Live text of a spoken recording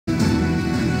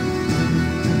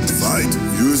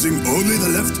using only the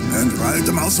left and right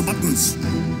mouse buttons.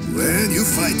 When you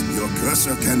fight, your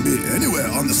cursor can be anywhere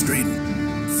on the screen.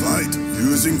 Fight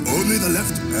using only the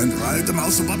left and right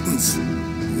mouse buttons.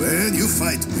 When you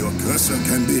fight, your cursor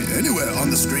can be anywhere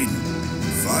on the screen.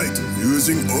 Fight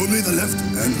using only the left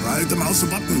and right mouse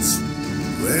buttons.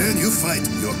 When you fight,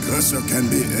 your cursor can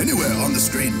be anywhere on the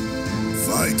screen.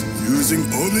 Fight using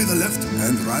only the left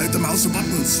and right mouse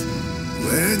buttons.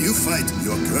 When you fight,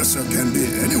 your cursor can be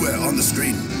anywhere on the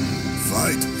screen.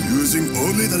 Fight using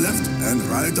only the left and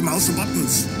right mouse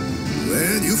buttons.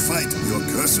 When you fight, your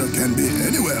cursor can be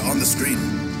anywhere on the screen.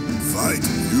 Fight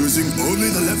using only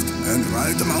the left and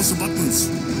right mouse buttons.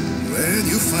 When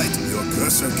you fight, your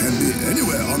cursor can be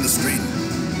anywhere on the screen.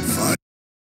 Fight.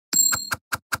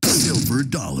 Silver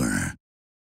dollar.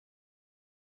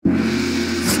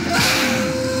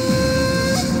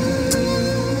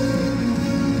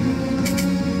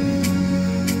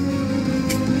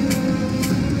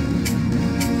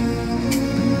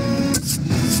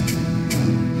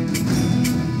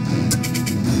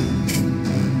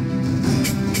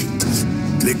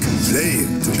 Click play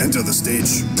to enter the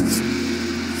stage.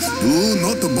 Do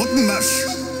not button mash.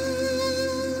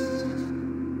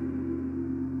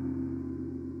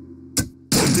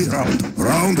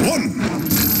 Round one.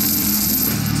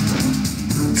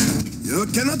 You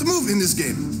cannot move in this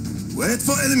game. Wait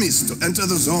for enemies to enter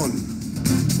the zone.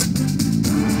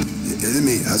 The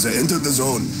enemy has entered the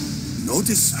zone.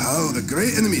 Notice how the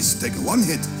gray enemies take one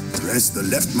hit. Press the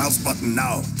left mouse button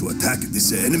now to attack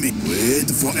this enemy. Wait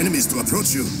for enemies to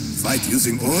approach you. Fight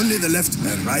using only the left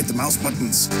and right mouse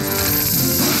buttons.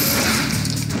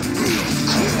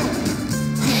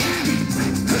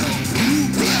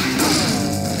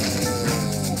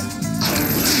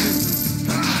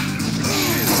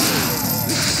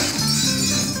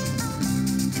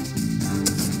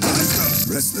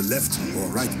 Press the left or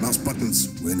right mouse buttons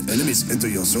when enemies enter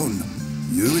your zone.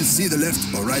 You will see the left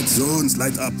or right zones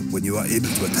light up when you are able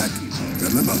to attack.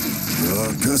 Remember, your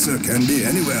cursor can be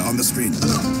anywhere on the screen.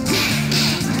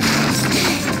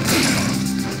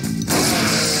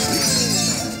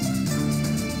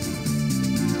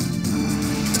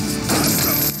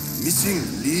 Missing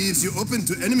leaves you open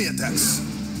to enemy attacks.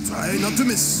 Try not to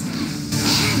miss.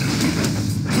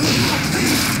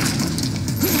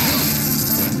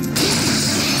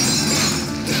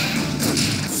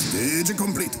 Stage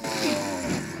complete.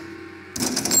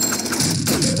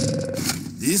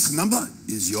 This number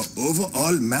is your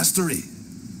overall mastery.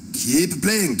 Keep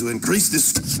playing to increase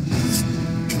this.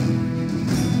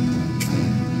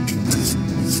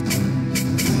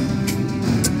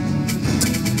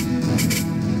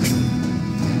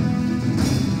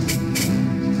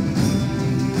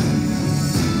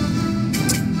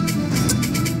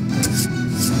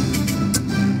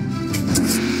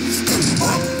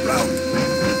 Round.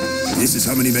 This is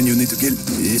how many men you need to kill.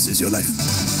 This is your life.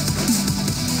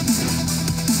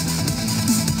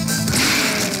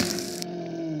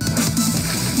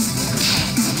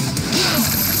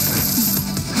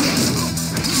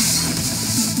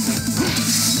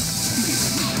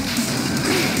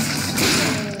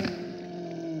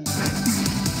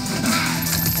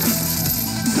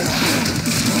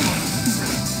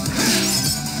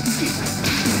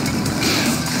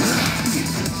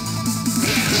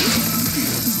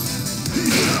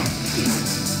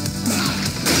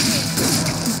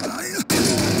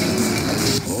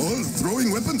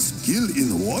 Kill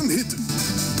in one hit.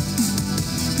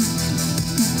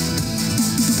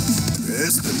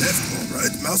 Press the left or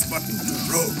right mouse button to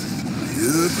throw.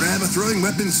 You grab throwing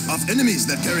weapons of enemies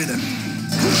that carry them.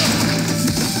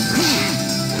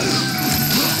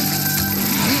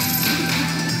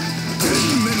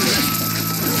 10 men left.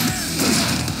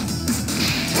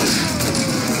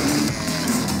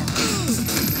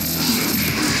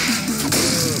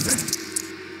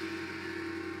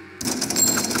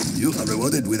 You are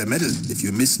rewarded with a medal if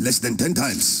you miss less than 10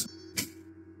 times.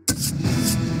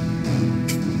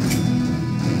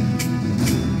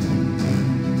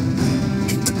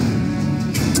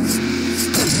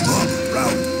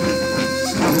 Round.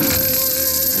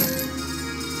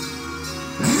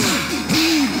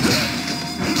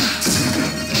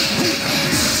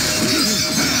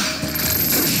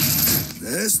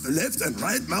 Press the left and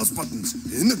right mouse buttons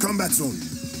in the combat zone.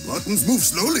 Buttons move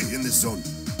slowly in this zone.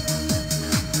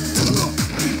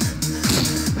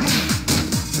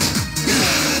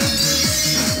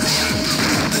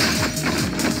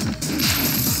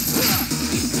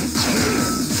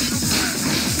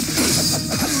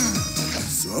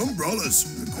 Some brawlers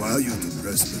require you to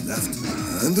press the left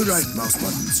and the right mouse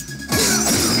buttons.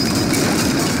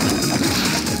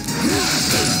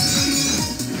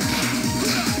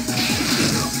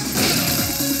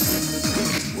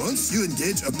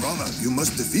 engage a brawler, you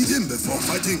must defeat him before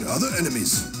fighting other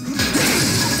enemies.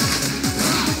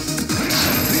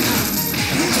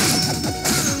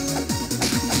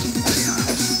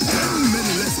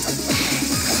 Many left.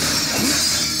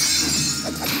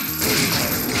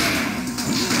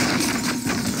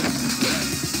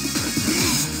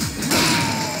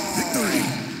 Victory!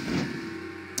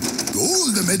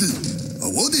 Gold medal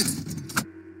awarded.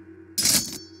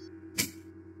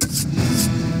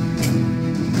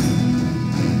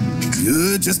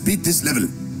 You just beat this level.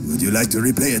 Would you like to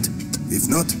replay it? If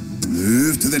not,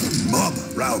 move to the mob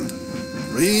round.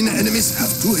 Green enemies have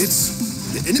 2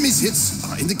 hits. The enemy's hits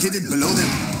are indicated below them.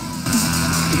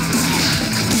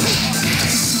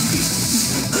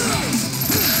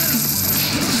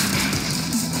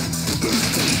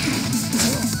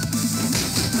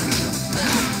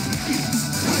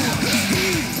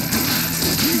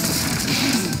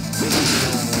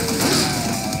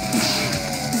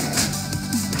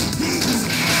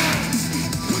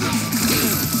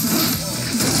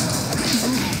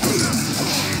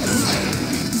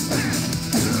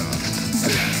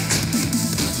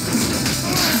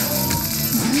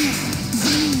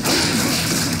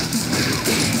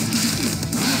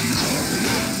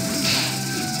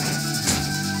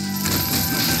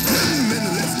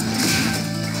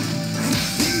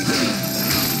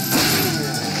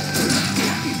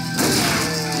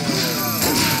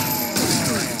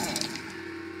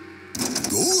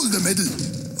 Medal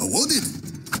awarded.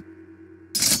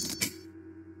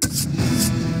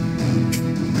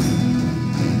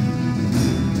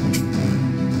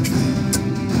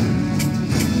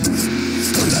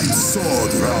 Light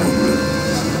sword round.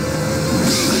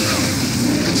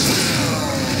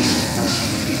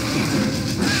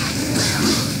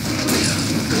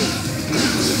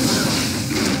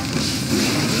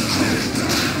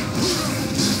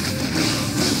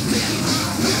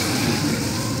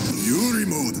 Fury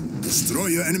mode. Destroy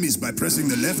your enemies by pressing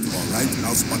the left or right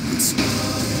mouse buttons.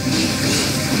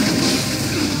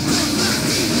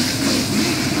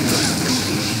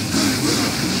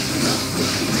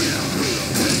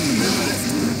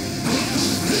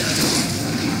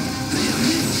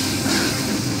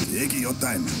 Take your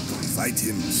time. Fight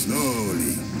him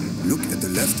slowly. Look at the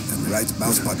left and right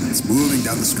mouse buttons moving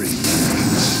down the screen.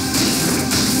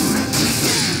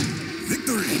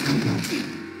 Victory!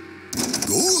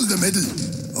 Gold medal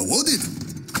awarded.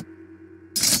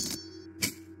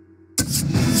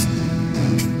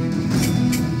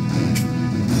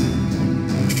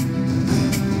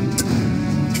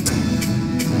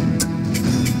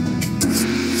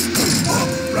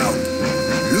 Round.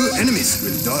 Blue enemies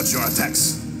will dodge your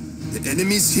attacks. The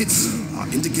enemy's hits are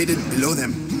indicated below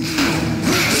them.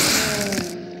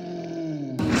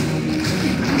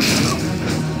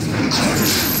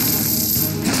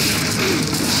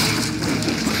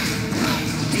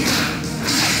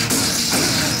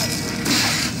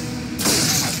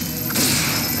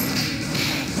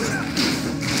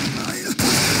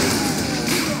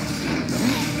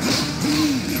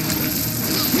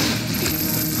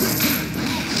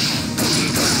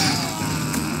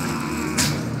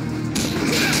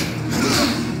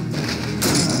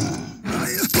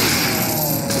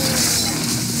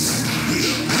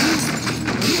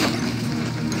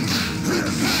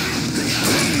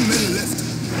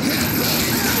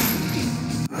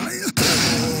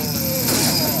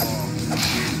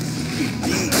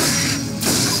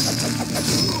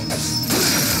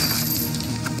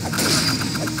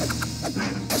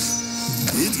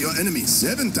 Hit your enemy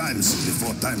 7 times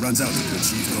before time runs out to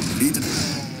achieve completed.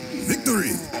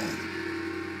 Victory!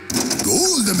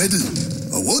 Gold medal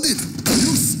awarded.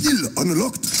 New skill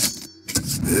unlocked.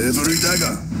 Every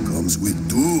dagger comes with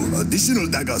 2 additional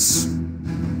daggers.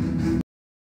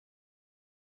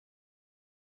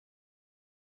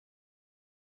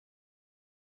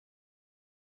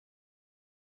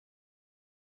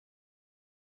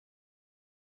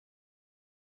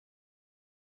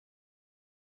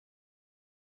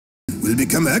 Will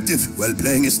become active while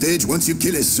playing a stage once you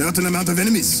kill a certain amount of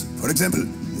enemies. For example,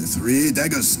 the 3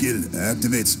 daggers skill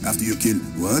activates after you kill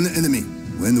 1 enemy.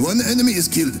 When 1 enemy is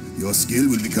killed, your skill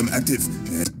will become active.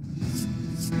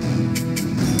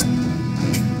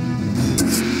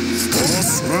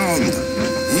 Boss round.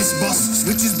 This boss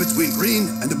switches between green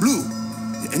and the blue.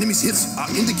 The enemy's hits are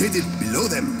indicated below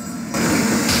them.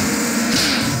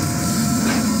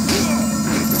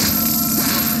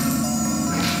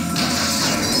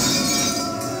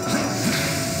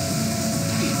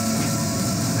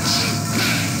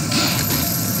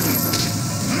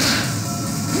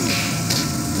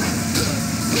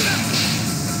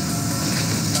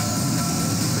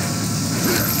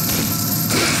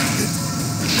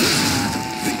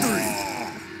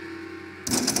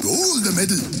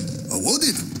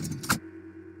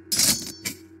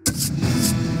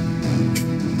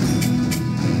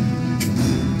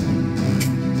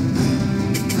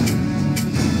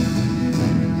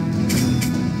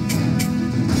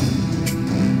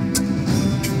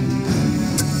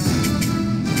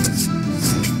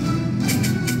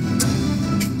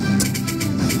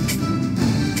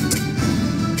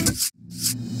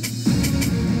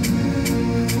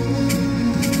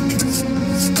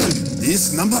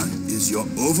 number is your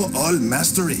overall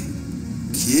mastery.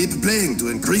 Keep playing to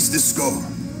increase this score.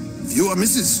 Fewer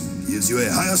misses gives you a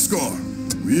higher score.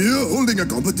 We're holding a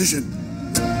competition.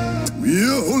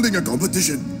 We're holding a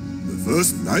competition. The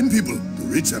first 9 people to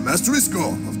reach a mastery score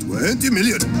of 20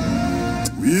 million.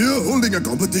 We're holding a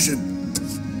competition.